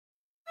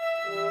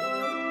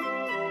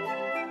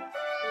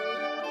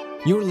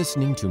You're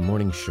listening to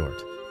Morning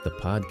Short, the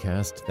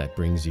podcast that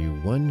brings you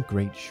one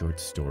great short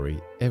story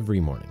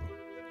every morning.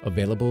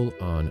 Available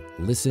on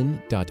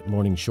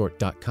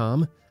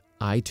listen.morningshort.com,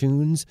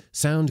 iTunes,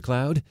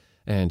 SoundCloud,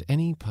 and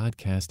any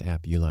podcast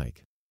app you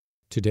like.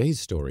 Today's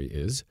story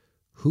is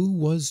Who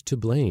Was to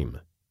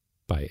Blame?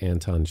 By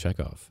Anton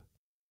Chekhov.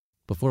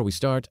 Before we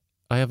start,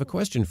 I have a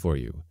question for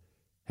you.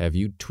 Have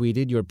you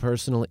tweeted your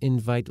personal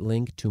invite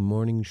link to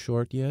Morning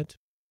Short yet?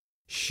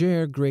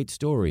 Share great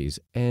stories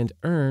and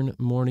earn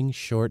Morning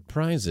Short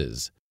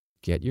prizes.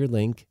 Get your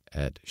link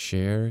at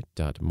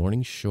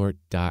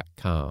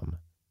share.morningshort.com.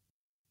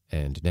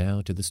 And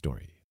now to the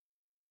story.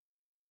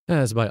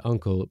 As my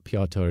uncle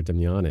Pyotr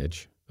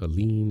Demyanich, a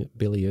lean,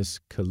 bilious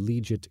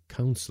collegiate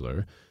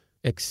counselor,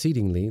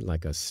 exceedingly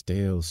like a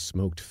stale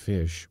smoked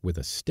fish with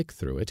a stick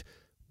through it,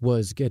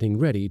 was getting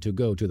ready to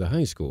go to the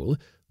high school,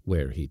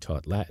 where he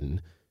taught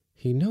Latin,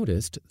 he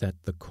noticed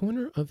that the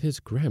corner of his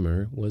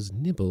grammar was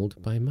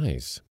nibbled by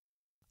mice.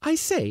 "I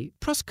say,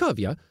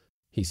 Praskovya,"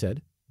 he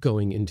said,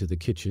 going into the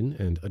kitchen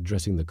and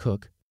addressing the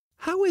cook,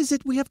 "how is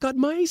it we have got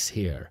mice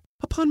here?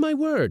 Upon my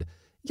word,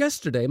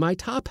 yesterday my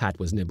top hat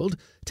was nibbled.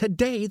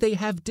 Today they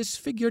have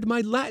disfigured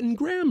my Latin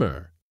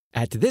grammar.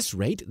 At this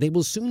rate, they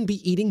will soon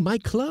be eating my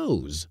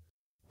clothes."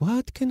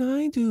 "What can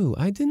I do?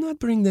 I did not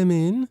bring them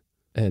in,"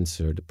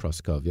 answered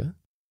Praskovya.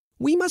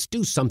 "We must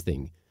do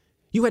something.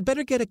 You had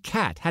better get a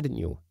cat, hadn't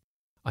you?"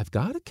 "I've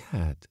got a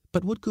cat,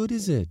 but what good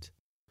is it?"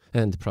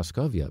 And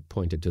Praskovya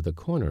pointed to the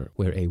corner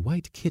where a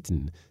white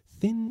kitten,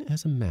 thin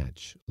as a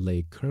match,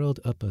 lay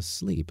curled up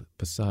asleep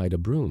beside a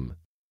broom.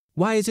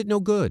 "Why is it no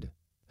good?"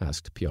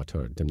 asked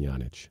Pyotr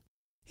Demyanich.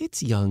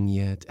 "It's young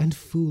yet and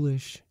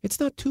foolish.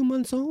 It's not 2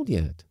 months old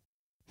yet."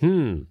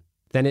 Then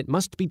it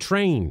must be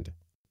trained.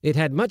 It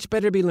had much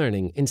better be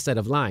learning instead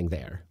of lying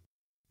there."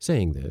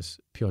 Saying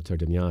this, Pyotr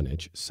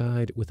Demyanich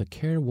sighed with a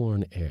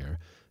careworn air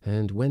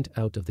and went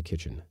out of the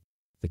kitchen.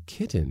 The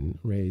kitten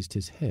raised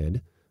his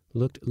head,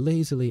 looked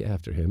lazily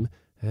after him,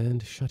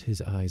 and shut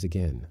his eyes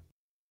again.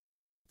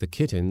 The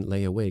kitten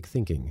lay awake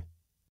thinking.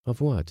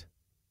 Of what?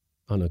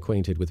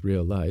 Unacquainted with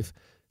real life,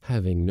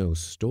 having no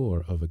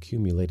store of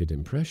accumulated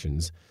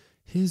impressions,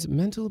 his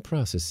mental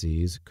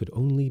processes could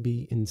only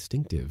be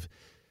instinctive,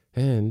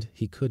 and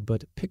he could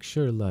but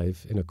picture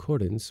life in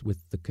accordance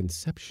with the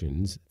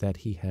conceptions that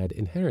he had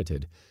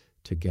inherited,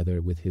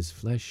 together with his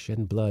flesh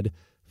and blood,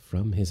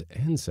 from his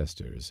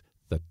ancestors,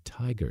 the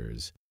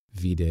tigers,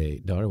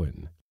 vide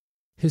Darwin.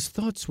 His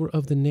thoughts were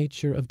of the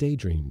nature of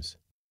daydreams.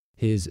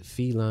 His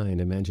feline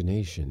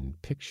imagination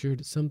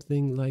pictured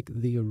something like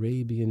the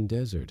Arabian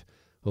desert,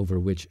 over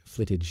which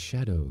flitted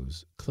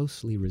shadows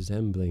closely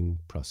resembling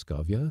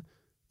Praskovya,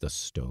 the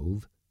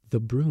stove, the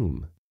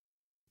broom.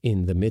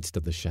 In the midst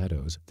of the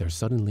shadows there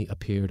suddenly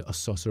appeared a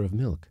saucer of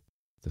milk.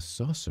 The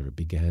saucer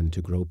began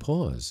to grow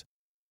paws.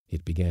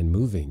 It began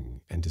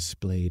moving and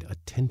displayed a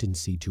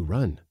tendency to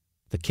run.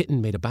 The kitten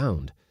made a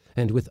bound,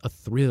 and with a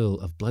thrill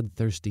of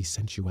bloodthirsty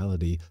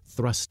sensuality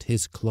thrust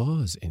his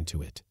claws into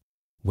it.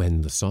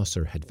 When the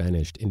saucer had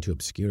vanished into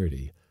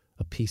obscurity,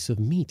 a piece of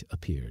meat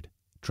appeared,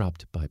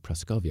 dropped by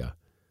Praskovya.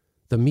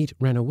 The meat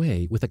ran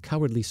away with a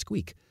cowardly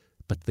squeak,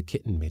 but the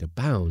kitten made a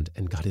bound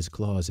and got his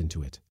claws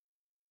into it.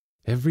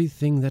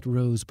 Everything that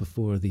rose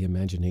before the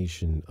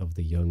imagination of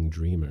the young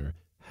dreamer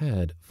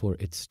had for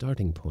its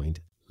starting point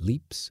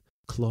leaps,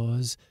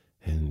 claws,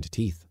 and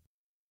teeth.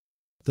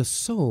 The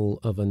soul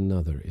of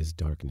another is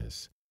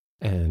darkness,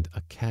 and a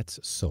cat's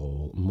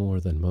soul more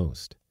than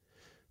most.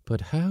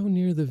 But how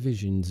near the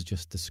visions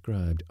just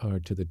described are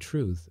to the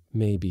truth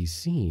may be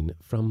seen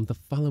from the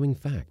following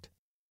fact.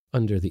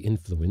 Under the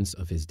influence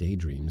of his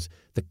daydreams,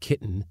 the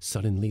kitten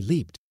suddenly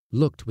leaped,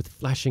 looked with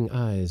flashing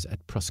eyes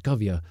at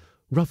Praskovya,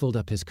 ruffled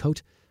up his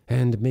coat,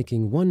 and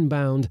making one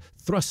bound,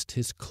 thrust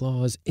his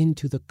claws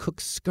into the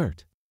cook's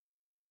skirt.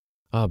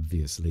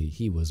 Obviously,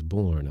 he was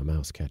born a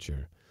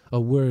mouse-catcher,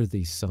 a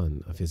worthy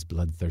son of his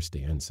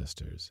bloodthirsty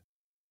ancestors.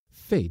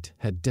 Fate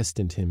had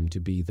destined him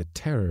to be the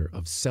terror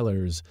of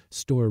cellars,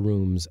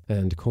 storerooms,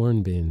 and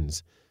corn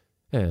bins,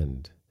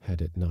 and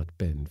had it not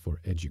been for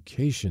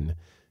education,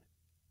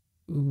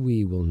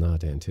 we will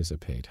not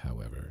anticipate,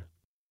 however.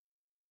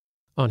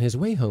 On his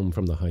way home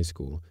from the high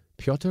school,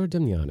 Pyotr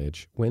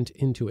Demyanich went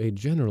into a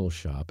general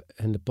shop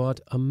and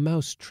bought a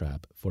mouse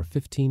trap for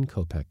 15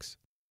 kopecks.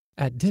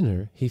 At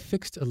dinner, he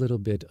fixed a little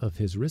bit of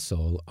his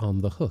rissole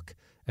on the hook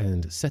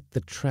and set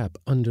the trap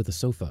under the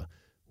sofa,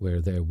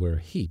 where there were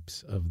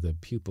heaps of the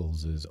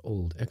pupils'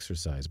 old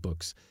exercise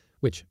books,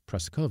 which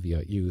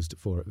Praskovya used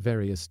for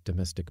various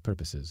domestic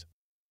purposes.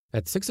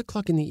 At 6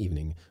 o'clock in the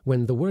evening,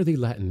 when the worthy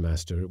Latin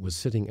master was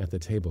sitting at the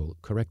table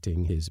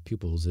correcting his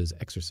pupils'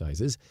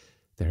 exercises,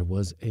 there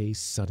was a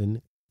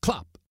sudden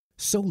clop,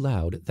 so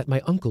loud that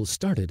my uncle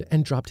started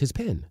and dropped his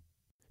pen.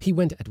 He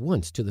went at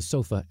once to the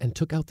sofa and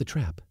took out the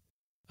trap.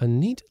 A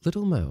neat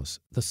little mouse,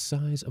 the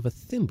size of a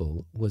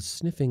thimble, was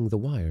sniffing the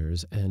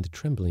wires and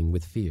trembling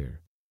with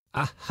fear.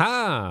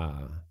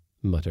 "Aha!"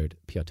 muttered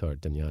Pyotr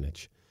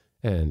Demyanich,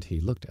 and he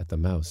looked at the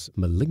mouse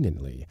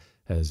malignantly,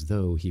 as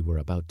though he were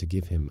about to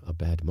give him a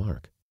bad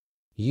mark.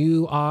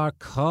 You are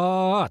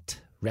caught,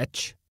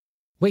 wretch.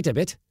 Wait a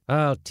bit.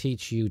 I'll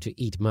teach you to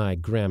eat my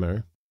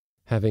grammar.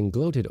 Having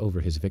gloated over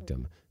his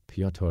victim,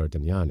 Pyotr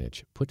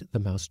Demyanich put the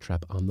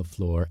mousetrap on the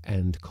floor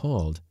and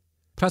called,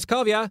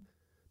 Praskovya,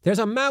 there's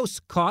a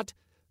mouse caught.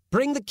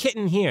 Bring the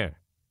kitten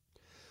here.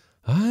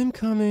 I'm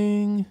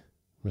coming,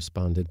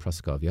 responded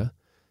Praskovya,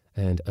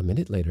 and a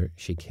minute later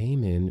she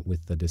came in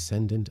with the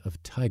descendant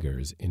of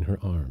tigers in her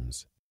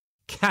arms.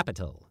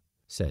 Capital,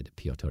 said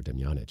Pyotr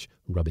Demyanich,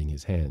 rubbing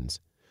his hands.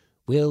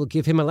 We'll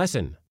give him a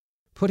lesson.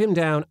 Put him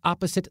down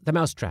opposite the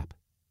mousetrap.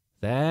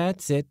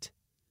 That's it.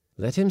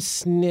 Let him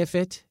sniff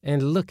it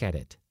and look at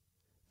it.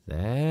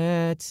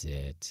 That's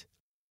it.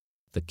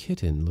 The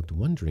kitten looked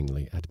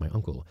wonderingly at my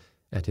uncle,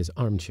 at his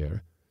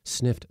armchair,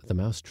 sniffed the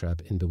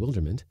mousetrap in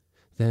bewilderment,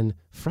 then,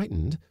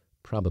 frightened,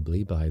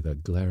 probably by the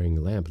glaring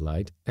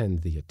lamplight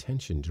and the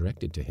attention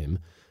directed to him,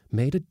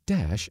 made a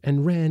dash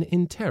and ran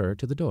in terror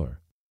to the door.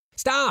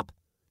 Stop!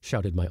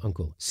 Shouted my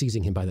uncle,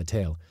 seizing him by the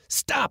tail.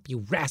 Stop,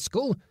 you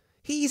rascal!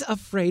 He's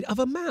afraid of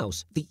a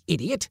mouse, the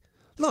idiot!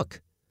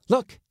 Look,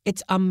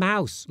 it's a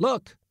mouse,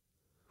 look!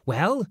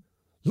 Well,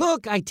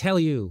 look, I tell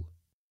you!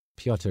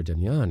 Pyotr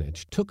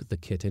Demyanich took the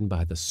kitten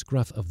by the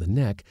scruff of the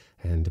neck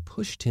and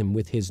pushed him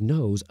with his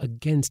nose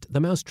against the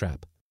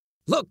mousetrap.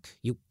 Look,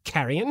 you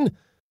carrion!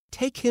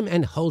 Take him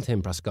and hold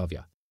him,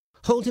 Praskovya.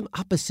 Hold him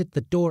opposite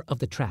the door of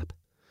the trap.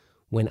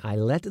 When I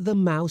let the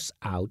mouse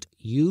out,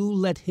 you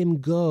let him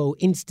go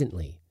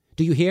instantly.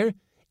 Do you hear?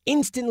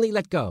 Instantly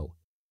let go.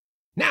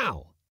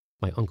 Now!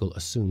 My uncle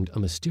assumed a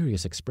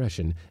mysterious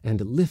expression and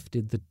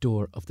lifted the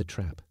door of the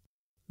trap.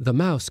 The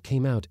mouse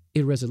came out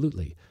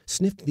irresolutely,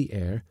 sniffed the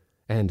air,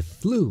 and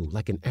flew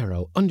like an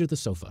arrow under the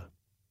sofa.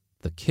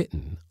 The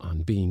kitten,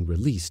 on being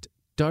released,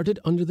 darted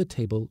under the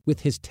table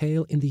with his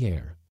tail in the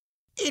air.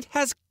 It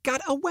has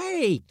got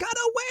away! Got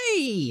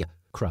away!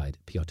 Cried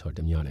Pyotr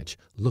Demyanich,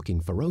 looking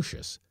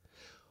ferocious.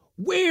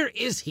 Where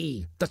is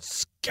he, the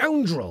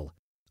scoundrel?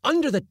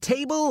 Under the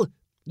table?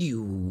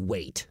 You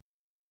wait.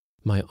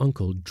 My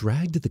uncle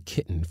dragged the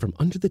kitten from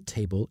under the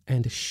table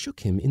and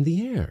shook him in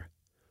the air.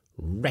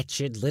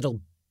 Wretched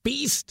little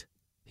beast,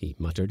 he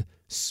muttered,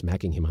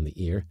 smacking him on the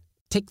ear.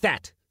 Take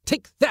that!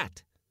 Take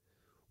that!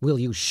 Will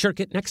you shirk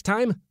it next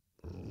time?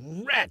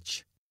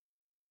 Wretch!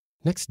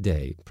 Next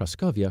day,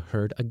 Praskovya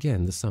heard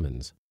again the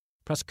summons.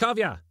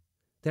 Praskovya,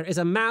 there is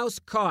a mouse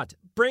caught.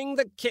 Bring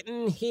the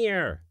kitten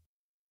here.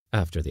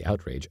 After the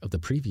outrage of the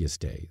previous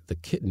day, the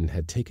kitten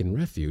had taken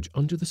refuge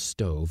under the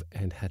stove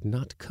and had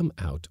not come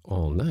out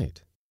all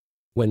night.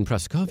 When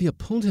Praskovya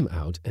pulled him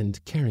out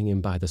and, carrying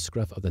him by the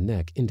scruff of the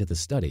neck into the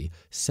study,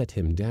 set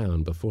him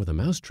down before the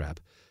mousetrap,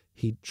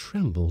 he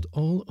trembled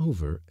all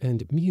over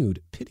and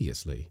mewed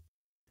piteously.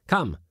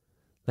 Come,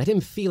 let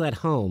him feel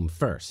at home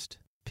first,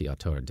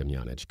 Pyotr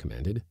Demyanich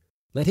commanded.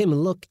 Let him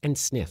look and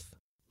sniff.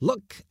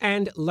 Look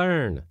and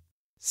learn.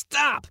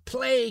 Stop,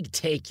 plague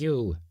take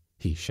you,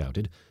 he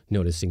shouted,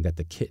 noticing that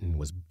the kitten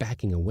was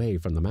backing away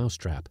from the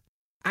mousetrap.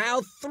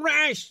 I'll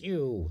thrash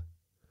you.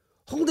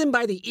 Hold him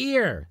by the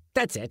ear.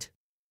 That's it.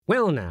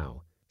 Well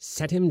now,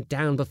 set him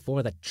down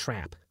before the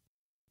trap.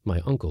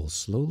 My uncle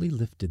slowly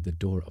lifted the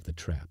door of the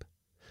trap.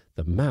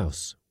 The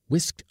mouse,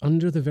 whisked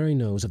under the very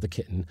nose of the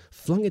kitten,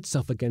 flung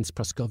itself against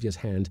Praskovya's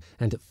hand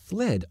and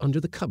fled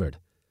under the cupboard.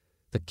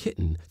 The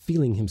kitten,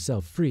 feeling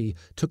himself free,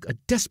 took a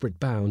desperate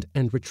bound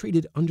and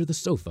retreated under the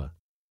sofa.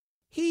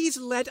 He's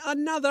let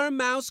another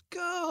mouse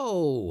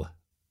go,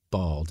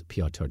 bawled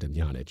Pyotr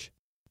Demyanich.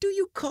 Do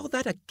you call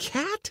that a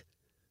cat?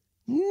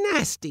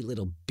 Nasty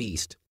little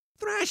beast.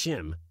 Thrash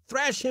him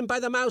by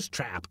the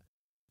mousetrap.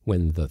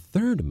 When the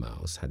third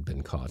mouse had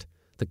been caught,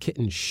 the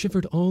kitten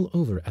shivered all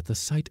over at the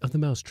sight of the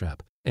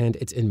mousetrap and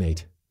its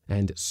inmate,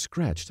 and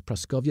scratched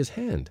Praskovya's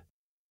hand.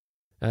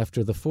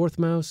 After the fourth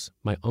mouse,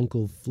 my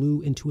uncle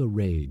flew into a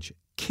rage,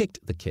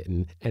 kicked the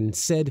kitten, and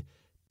said,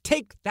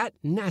 Take that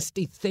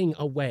nasty thing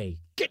away.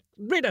 Get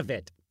rid of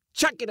it.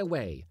 Chuck it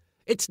away.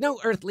 It's no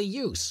earthly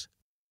use.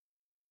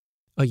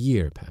 A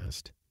year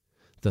passed.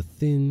 The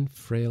thin,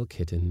 frail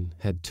kitten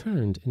had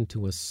turned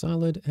into a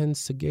solid and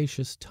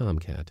sagacious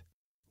tomcat.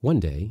 One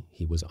day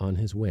he was on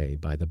his way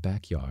by the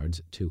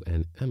backyards to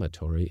an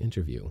amatory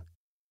interview.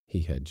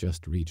 He had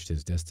just reached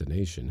his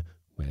destination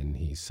when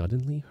he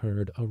suddenly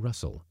heard a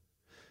rustle,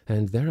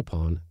 and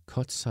thereupon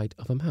caught sight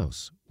of a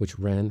mouse which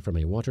ran from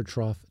a water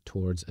trough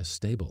towards a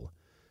stable.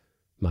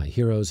 My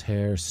hero's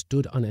hair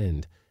stood on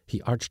end.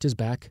 He arched his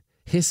back,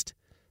 hissed,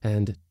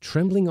 and,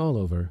 trembling all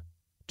over,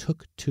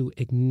 took to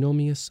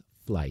ignominious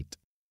flight.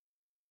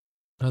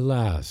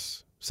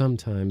 Alas,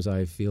 sometimes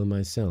I feel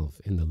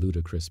myself in the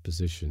ludicrous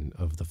position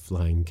of the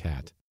flying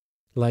cat.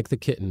 Like the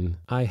kitten,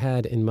 I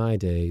had in my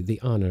day the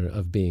honor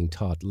of being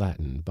taught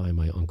Latin by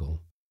my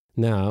uncle.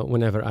 Now,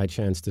 whenever I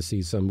chance to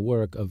see some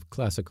work of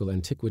classical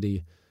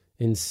antiquity,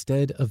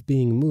 instead of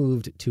being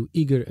moved to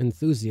eager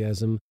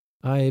enthusiasm,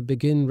 I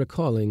begin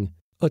recalling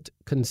ut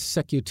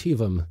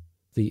consecutivum,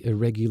 the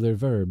irregular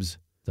verbs,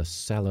 the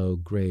sallow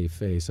gray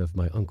face of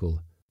my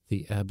uncle,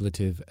 the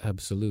ablative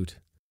absolute.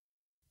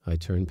 I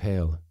turn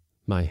pale,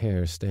 my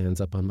hair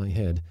stands up on my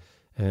head,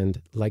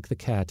 and, like the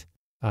cat,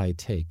 I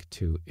take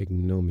to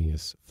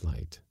ignominious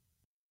flight.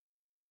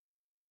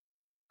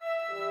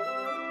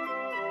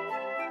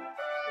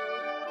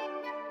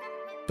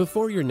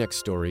 Before your next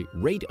story,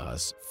 rate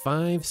us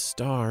 5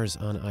 stars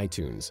on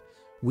iTunes.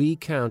 We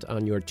count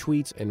on your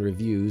tweets and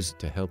reviews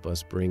to help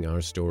us bring our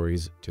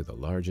stories to the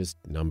largest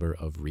number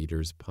of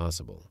readers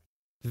possible.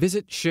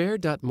 Visit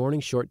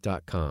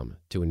share.morningshort.com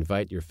to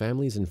invite your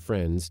families and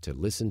friends to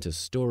listen to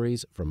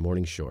stories from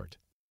Morning Short.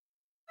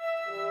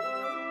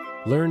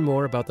 Learn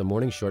more about the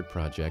Morning Short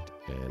Project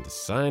and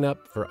sign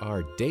up for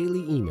our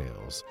daily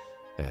emails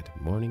at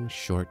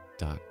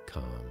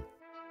morningshort.com.